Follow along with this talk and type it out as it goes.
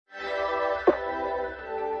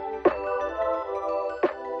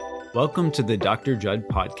Welcome to the Dr. Judd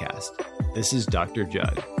podcast. This is Dr.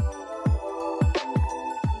 Judd.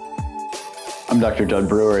 I'm Dr. Judd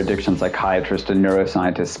Brewer, addiction psychiatrist and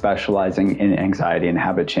neuroscientist specializing in anxiety and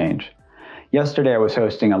habit change. Yesterday, I was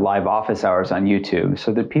hosting a live office hours on YouTube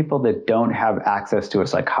so that people that don't have access to a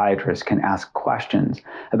psychiatrist can ask questions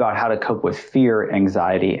about how to cope with fear,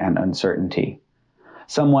 anxiety, and uncertainty.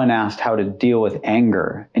 Someone asked how to deal with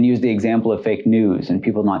anger and used the example of fake news and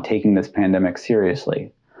people not taking this pandemic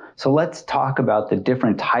seriously. So let's talk about the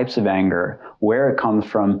different types of anger, where it comes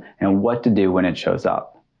from, and what to do when it shows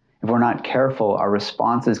up. If we're not careful, our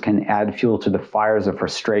responses can add fuel to the fires of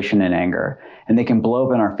frustration and anger, and they can blow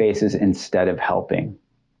up in our faces instead of helping.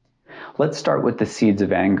 Let's start with the seeds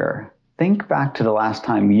of anger. Think back to the last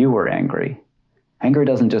time you were angry. Anger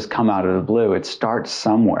doesn't just come out of the blue, it starts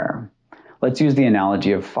somewhere. Let's use the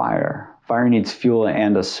analogy of fire. Fire needs fuel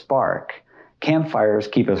and a spark. Campfires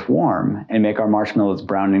keep us warm and make our marshmallows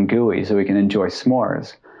brown and gooey so we can enjoy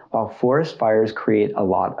s'mores, while forest fires create a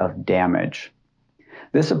lot of damage.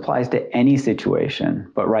 This applies to any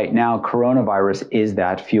situation, but right now, coronavirus is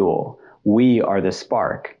that fuel. We are the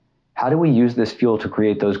spark. How do we use this fuel to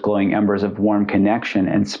create those glowing embers of warm connection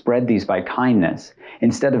and spread these by kindness,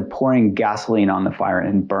 instead of pouring gasoline on the fire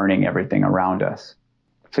and burning everything around us?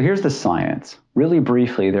 So here's the science. Really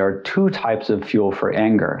briefly, there are two types of fuel for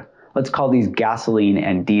anger. Let's call these gasoline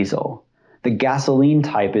and diesel. The gasoline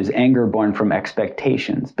type is anger born from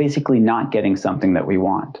expectations, basically not getting something that we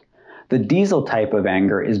want. The diesel type of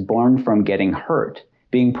anger is born from getting hurt,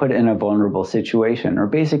 being put in a vulnerable situation, or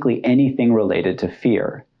basically anything related to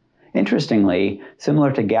fear. Interestingly,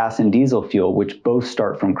 similar to gas and diesel fuel, which both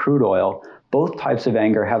start from crude oil, both types of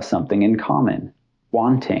anger have something in common: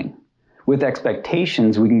 wanting. With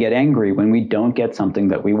expectations, we can get angry when we don't get something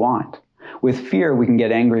that we want. With fear, we can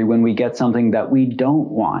get angry when we get something that we don't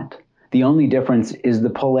want. The only difference is the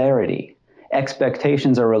polarity.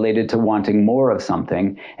 Expectations are related to wanting more of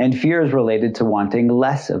something, and fear is related to wanting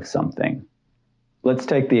less of something. Let's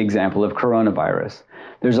take the example of coronavirus.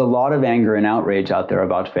 There's a lot of anger and outrage out there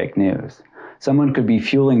about fake news. Someone could be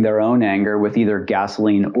fueling their own anger with either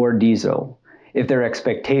gasoline or diesel. If their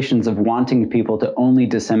expectations of wanting people to only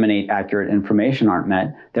disseminate accurate information aren't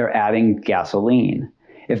met, they're adding gasoline.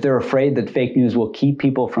 If they're afraid that fake news will keep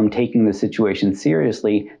people from taking the situation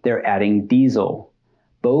seriously, they're adding diesel.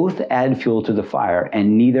 Both add fuel to the fire,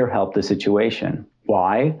 and neither help the situation.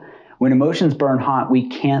 Why? When emotions burn hot, we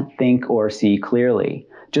can't think or see clearly.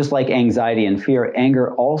 Just like anxiety and fear,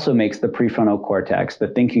 anger also makes the prefrontal cortex, the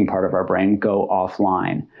thinking part of our brain, go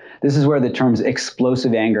offline. This is where the terms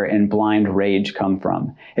explosive anger and blind rage come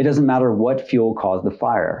from. It doesn't matter what fuel caused the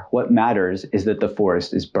fire. What matters is that the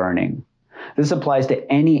forest is burning. This applies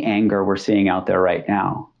to any anger we're seeing out there right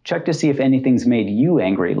now. Check to see if anything's made you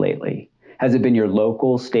angry lately. Has it been your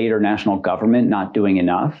local, state, or national government not doing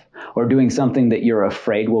enough? Or doing something that you're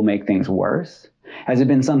afraid will make things worse? Has it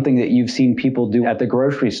been something that you've seen people do at the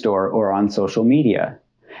grocery store or on social media?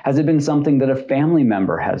 Has it been something that a family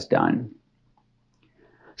member has done?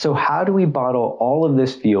 So how do we bottle all of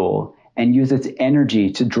this fuel and use its energy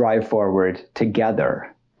to drive forward together?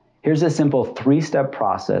 Here's a simple 3-step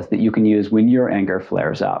process that you can use when your anger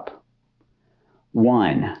flares up.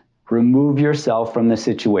 1. Remove yourself from the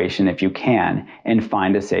situation if you can and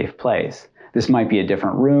find a safe place. This might be a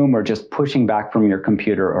different room or just pushing back from your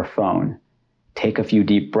computer or phone. Take a few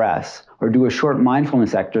deep breaths or do a short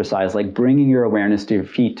mindfulness exercise like bringing your awareness to your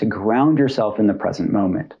feet to ground yourself in the present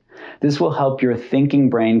moment. This will help your thinking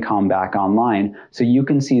brain come back online so you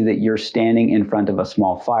can see that you're standing in front of a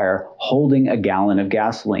small fire holding a gallon of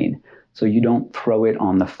gasoline so you don't throw it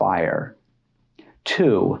on the fire.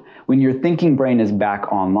 2, when your thinking brain is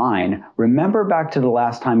back online, remember back to the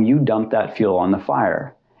last time you dumped that fuel on the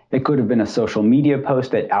fire. It could have been a social media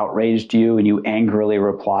post that outraged you and you angrily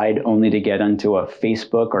replied only to get into a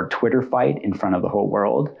Facebook or Twitter fight in front of the whole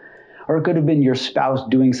world. Or it could have been your spouse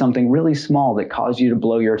doing something really small that caused you to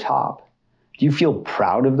blow your top. Do you feel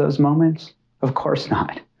proud of those moments? Of course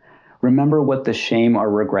not. Remember what the shame or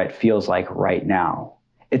regret feels like right now.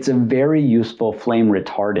 It's a very useful flame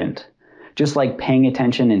retardant. Just like paying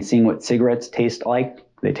attention and seeing what cigarettes taste like,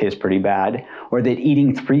 they taste pretty bad, or that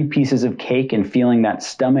eating 3 pieces of cake and feeling that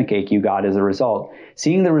stomach ache you got as a result,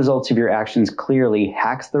 seeing the results of your actions clearly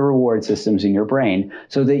hacks the reward systems in your brain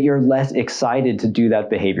so that you're less excited to do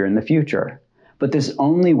that behavior in the future. But this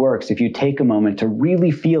only works if you take a moment to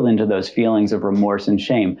really feel into those feelings of remorse and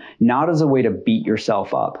shame, not as a way to beat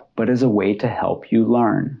yourself up, but as a way to help you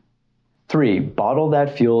learn. 3, bottle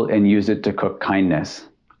that fuel and use it to cook kindness.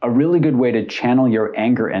 A really good way to channel your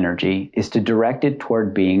anger energy is to direct it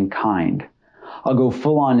toward being kind. I'll go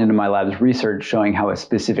full on into my lab's research showing how a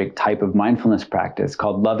specific type of mindfulness practice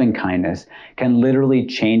called loving kindness can literally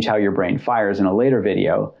change how your brain fires in a later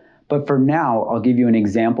video. But for now, I'll give you an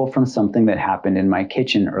example from something that happened in my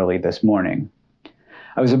kitchen early this morning.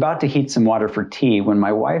 I was about to heat some water for tea when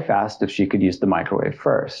my wife asked if she could use the microwave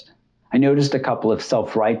first. I noticed a couple of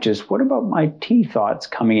self-righteous, what about my tea thoughts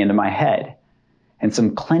coming into my head, and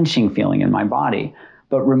some clenching feeling in my body.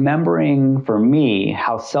 But remembering for me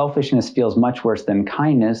how selfishness feels much worse than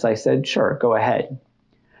kindness, I said, sure, go ahead.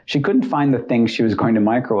 She couldn't find the thing she was going to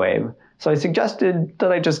microwave, so I suggested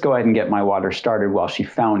that I just go ahead and get my water started while she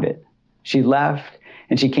found it. She left,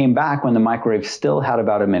 and she came back when the microwave still had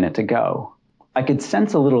about a minute to go. I could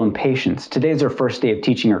sense a little impatience. Today's her first day of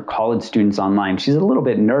teaching her college students online. She's a little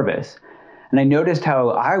bit nervous. And I noticed how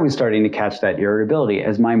I was starting to catch that irritability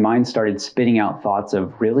as my mind started spitting out thoughts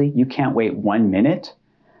of, really? You can't wait 1 minute?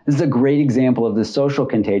 This is a great example of the social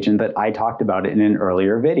contagion that I talked about in an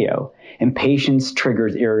earlier video. Impatience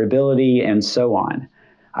triggers irritability and so on.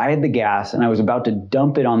 I had the gas and I was about to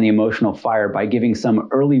dump it on the emotional fire by giving some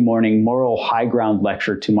early morning moral high ground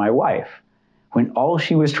lecture to my wife, when all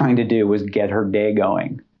she was trying to do was get her day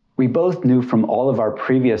going. We both knew from all of our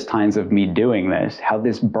previous times of me doing this, how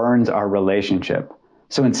this burns our relationship.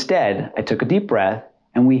 So instead, I took a deep breath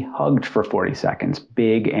and we hugged for 40 seconds,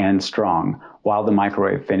 big and strong, while the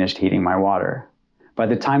microwave finished heating my water. By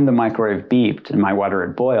the time the microwave beeped and my water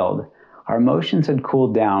had boiled, our emotions had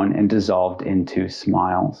cooled down and dissolved into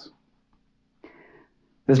smiles.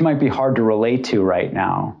 This might be hard to relate to right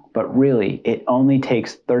now, but really, it only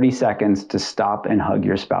takes 30 seconds to stop and hug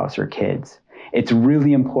your spouse or kids. It's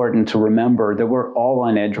really important to remember that we're all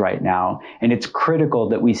on edge right now, and it's critical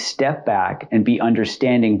that we step back and be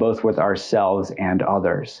understanding both with ourselves and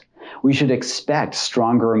others. We should expect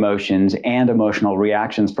stronger emotions and emotional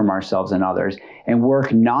reactions from ourselves and others, and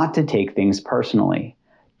work not to take things personally.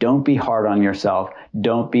 Don't be hard on yourself.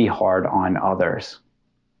 Don't be hard on others.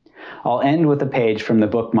 I'll end with a page from the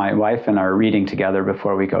book my wife and I are reading together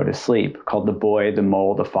before we go to sleep, called The Boy, the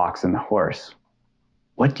Mole, the Fox, and the Horse.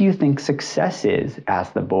 What do you think success is?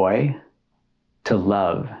 Asked the boy. To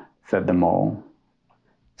love, said the mole.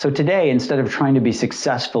 So today, instead of trying to be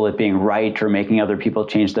successful at being right or making other people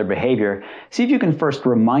change their behavior, see if you can first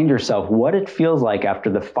remind yourself what it feels like after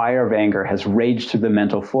the fire of anger has raged through the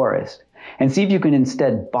mental forest. And see if you can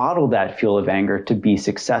instead bottle that fuel of anger to be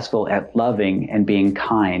successful at loving and being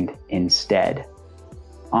kind instead.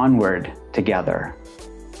 Onward together.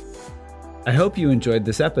 I hope you enjoyed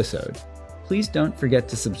this episode. Please don't forget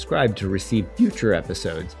to subscribe to receive future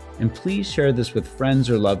episodes, and please share this with friends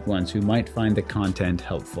or loved ones who might find the content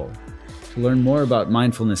helpful. To learn more about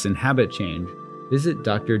mindfulness and habit change, visit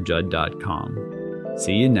drjudd.com.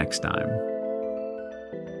 See you next time.